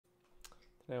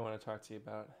Today I want to talk to you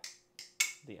about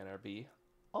the NRB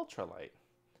Ultralight.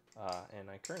 And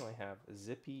I currently have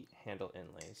zippy handle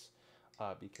inlays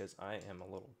because I am a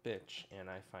little bitch, and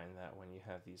I find that when you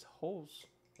have these holes,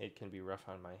 it can be rough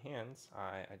on my hands.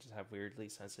 I just have weirdly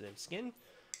sensitive skin,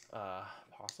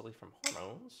 possibly from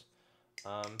hormones.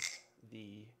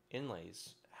 The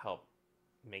inlays help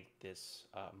make this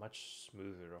much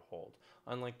smoother to hold.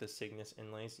 Unlike the Cygnus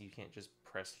inlays, you can't just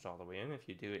press it all the way in. If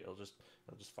you do it, it'll just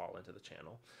fall into the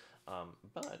channel.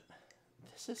 But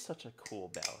this is such a cool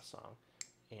Balisong,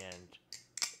 and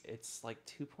it's like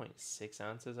 2.6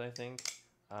 ounces, I think.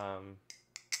 And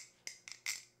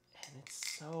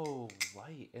it's so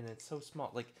light and it's so small.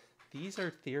 Like, these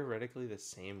are theoretically the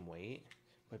same weight,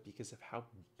 but because of how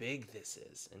big this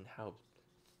is and how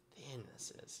thin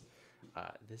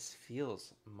this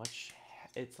feels much,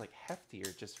 it's like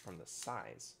heftier just from the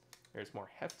size. There's more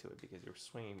heft to it because you're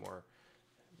swinging more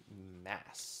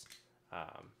mass,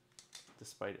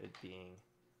 despite it being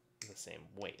the same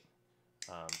weight.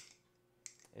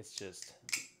 It's just,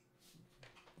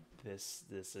 this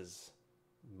is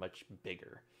much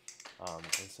bigger.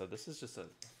 And so this is just a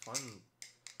fun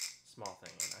small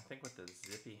thing. And I think with the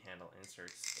zippy handle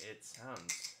inserts, it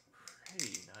sounds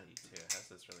pretty nutty too. It has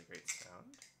this really great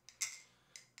sound.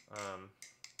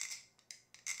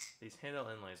 These handle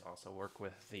inlays also work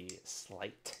with the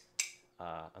slight,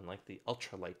 unlike the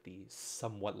ultralight, the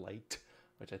somewhat light,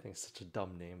 which I think is such a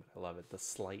dumb name, but I love it. The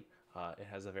slight, it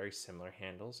has a very similar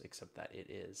handles, except that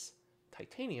it is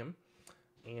titanium,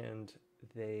 and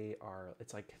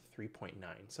it's like 3.9,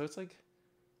 so it's like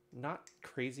not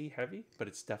crazy heavy, but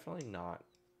it's definitely not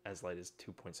as light as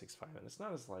 2.65, and it's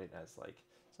not as light as like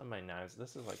some of my knives.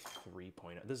 This is like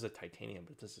 3.0. This is a titanium,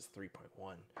 but this is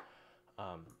 3.1.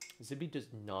 Zippy does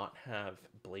not have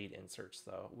blade inserts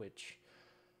though, which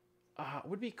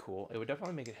would be cool. It would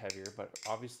definitely make it heavier, but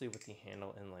obviously with the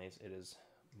handle inlays, it is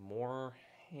more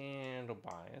handle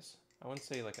bias. I wouldn't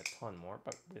say like a ton more,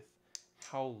 but with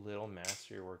how little mass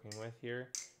you're working with here,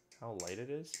 how light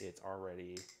it is, it's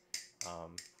already,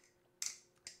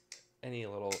 any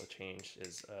little change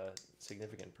is a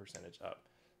significant percentage up.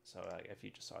 So if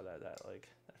you just saw that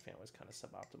fan was kind of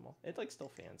suboptimal. It like still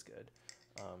fans good.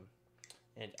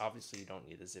 And obviously you don't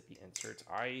need the zippy inserts.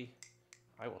 I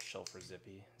will shell for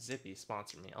Zippy. Zippy,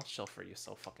 sponsor me. I'll shell for you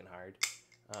so fucking hard.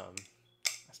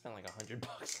 I spent like $100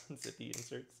 on Zippy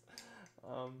inserts.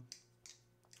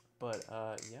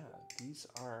 Yeah,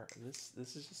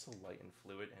 this is just so light and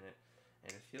fluid,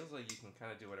 and it feels like you can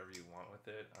kind of do whatever you want with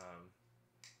it.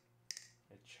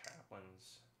 It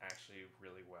chaplains actually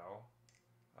really well.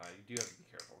 You do have to be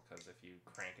careful, because if you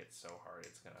crank it so hard,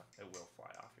 it will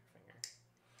fly off your finger.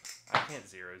 I can't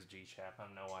zeros G-chap. I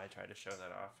don't know why I tried to show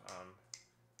that off.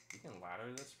 You can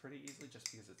ladder this pretty easily just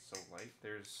because it's so light.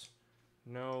 There's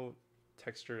no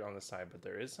texture on the side, but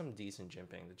there is some decent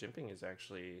jimping. The jimping is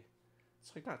actually,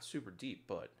 it's like not super deep,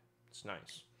 but it's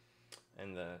nice.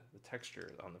 And the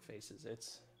texture on the faces,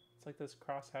 it's like this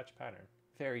crosshatch pattern.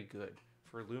 Very good.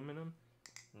 For aluminum,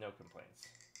 no complaints,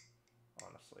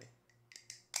 honestly.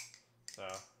 So,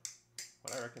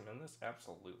 would I recommend this?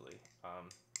 Absolutely.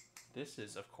 This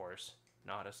is, of course,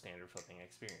 not a standard flipping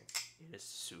experience. It is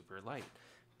super light.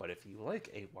 But if you like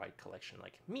a wide collection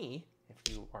like me, if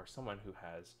you are someone who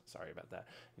has, sorry about that,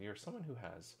 if you're someone who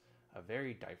has a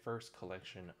very diverse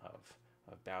collection of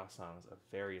Balisongs of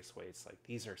various weights, like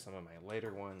these are some of my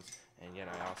later ones, and yet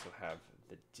I also have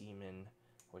the Demon,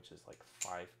 which is like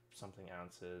 5-something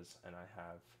ounces, and I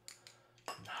have,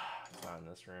 it's not in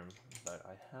this room, but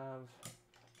I have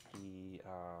the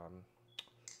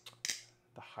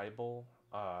Hybel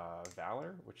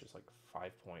Valor, which is like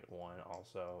 5.1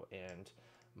 also, and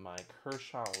my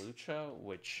Kershaw Lucha,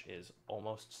 which is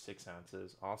almost 6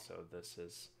 ounces. Also, this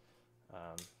is,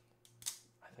 I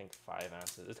think 5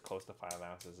 ounces. It's close to 5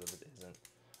 ounces if it isn't.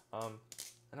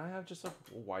 And I have just a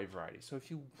wide variety. So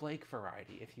if you like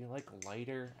variety, if you like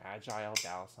lighter, agile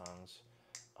Balisongs,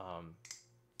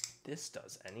 this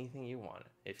does anything you want.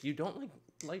 If you don't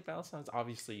like Balisongs,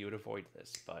 obviously you would avoid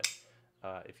this. But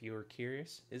if you were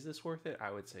curious, is this worth it? I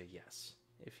would say yes.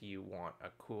 If you want a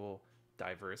cool,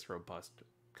 diverse, robust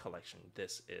collection,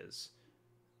 this is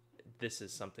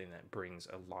something that brings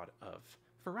a lot of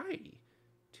variety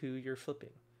to your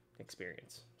flipping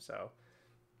experience. So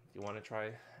if you want to try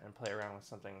and play around with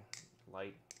something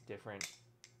light, different,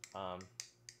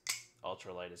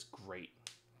 Ultralight is great.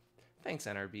 Thanks,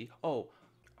 NRB. Oh,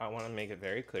 I want to make it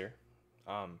very clear.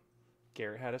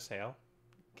 Garrett had a sale.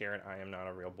 Garrett, I am not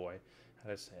a real boy,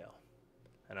 had a sale,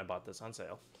 and I bought this on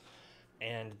sale.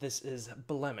 And this is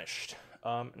blemished.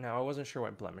 Now, I wasn't sure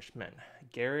what blemished meant.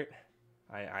 Garrett,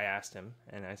 I asked him,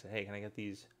 and I said, hey, can I get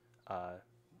these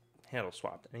handle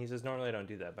swapped. And he says, normally I don't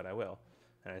do that, but I will.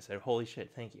 And I said, holy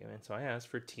shit, thank you. And so I asked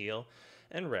for teal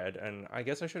and red, and I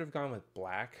guess I should have gone with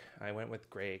black. I went with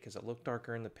gray because it looked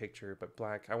darker in the picture, but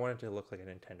black, I wanted it to look like a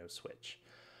Nintendo Switch.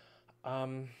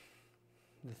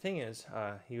 The thing is,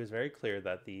 he was very clear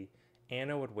that the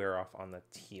Anno would wear off on the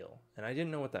teal, and I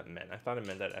didn't know what that meant. I thought it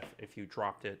meant that if you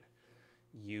dropped it,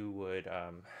 you would,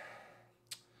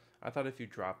 I thought if you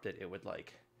dropped it, it would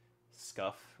like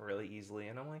scuff really easily,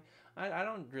 and I'm like, I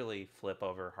don't really flip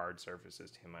over hard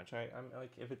surfaces too much. I'm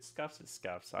like, if it scuffs, it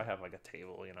scuffs. I have like a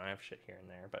table, you know, I have shit here and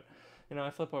there, but you know, I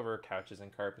flip over couches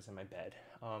and carpets in my bed.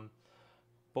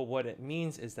 But what it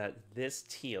means is that this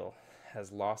teal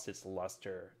has lost its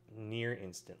luster near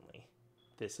instantly.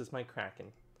 This is my Kraken.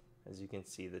 As you can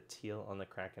see, the teal on the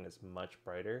Kraken is much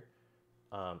brighter,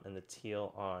 and the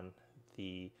teal on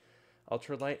the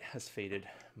Ultralight has faded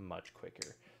much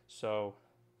quicker. So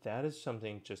that is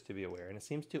something just to be aware, and it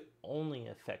seems to only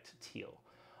affect teal.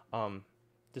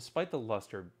 Despite the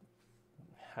luster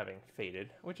having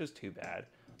faded, which is too bad,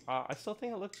 I still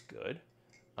think it looks good.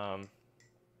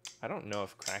 I don't know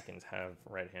if Krakens have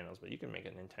red handles, but you can make a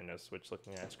Nintendo Switch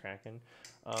looking at its Kraken.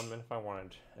 And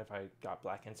if I got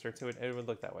black inserts, it would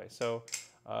look that way. So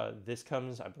this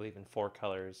comes, I believe, in 4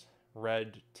 colors: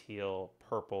 red, teal,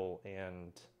 purple,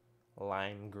 and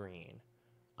lime green.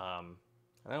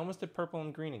 And I almost did purple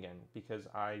and green again because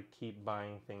I keep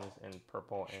buying things in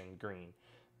purple and green,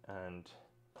 and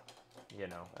you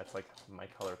know, that's like my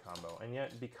color combo. And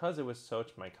yet, because it was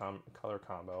such my color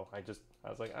combo, I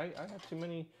was like, I have too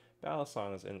many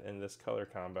Balisongs in this color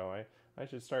combo. I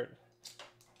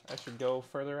should go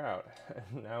further out.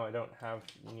 Now I don't have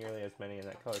nearly as many in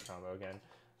that color combo again.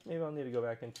 Maybe I'll need to go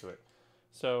back into it.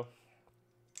 So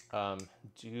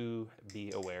do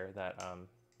be aware that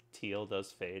teal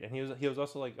does fade, and he was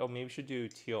also like, oh, maybe we should do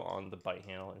teal on the bite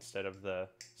handle instead of the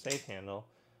safe handle.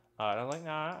 And I'm like,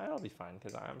 nah, it'll be fine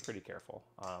because I'm pretty careful.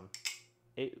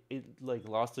 It like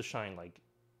lost the shine like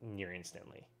near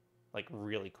instantly, like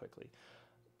really quickly.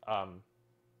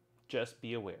 Just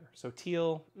be aware. So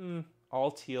teal, all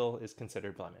teal is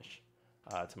considered blemish,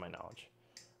 to my knowledge.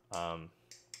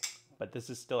 But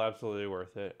this is still absolutely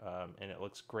worth it, and it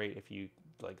looks great if you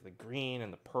like the green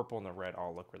and the purple and the red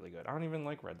all look really good. I don't even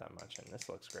like red that much, and this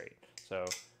looks great. So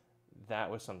that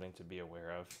was something to be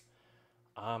aware of.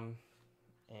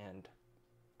 And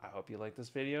I hope you like this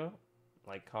video.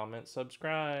 Like, comment,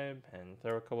 subscribe, and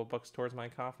throw a couple bucks towards my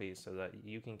coffee so that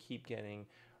you can keep getting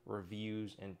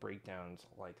reviews and breakdowns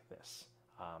like this.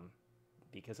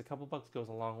 Because a couple bucks goes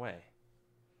a long way.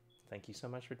 Thank you so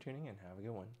much for tuning in. Have a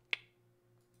good one.